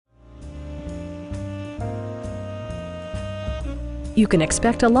You can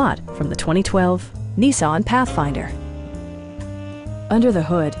expect a lot from the 2012 Nissan Pathfinder. Under the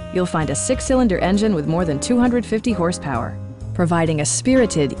hood, you'll find a 6-cylinder engine with more than 250 horsepower, providing a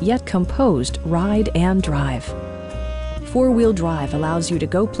spirited yet composed ride and drive. 4-wheel drive allows you to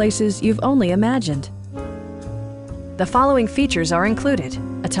go places you've only imagined. The following features are included: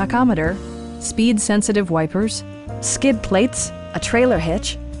 a tachometer, speed-sensitive wipers, skid plates, a trailer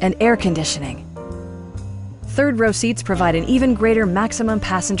hitch, and air conditioning. Third-row seats provide an even greater maximum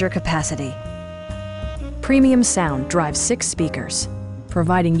passenger capacity. Premium sound drives 6 speakers,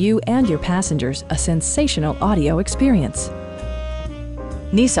 providing you and your passengers a sensational audio experience.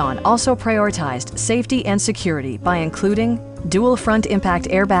 Nissan also prioritized safety and security by including dual front impact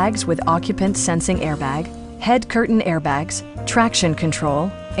airbags with occupant sensing airbag, head curtain airbags, traction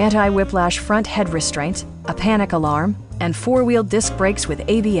control, anti-whiplash front head restraints, a panic alarm, and 4-wheel disc brakes with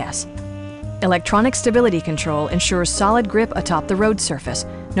ABS. Electronic stability control ensures solid grip atop the road surface,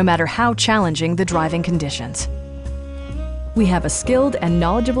 no matter how challenging the driving conditions. We have a skilled and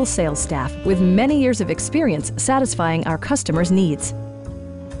knowledgeable sales staff with many years of experience satisfying our customers' needs.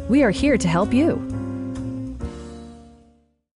 We are here to help you.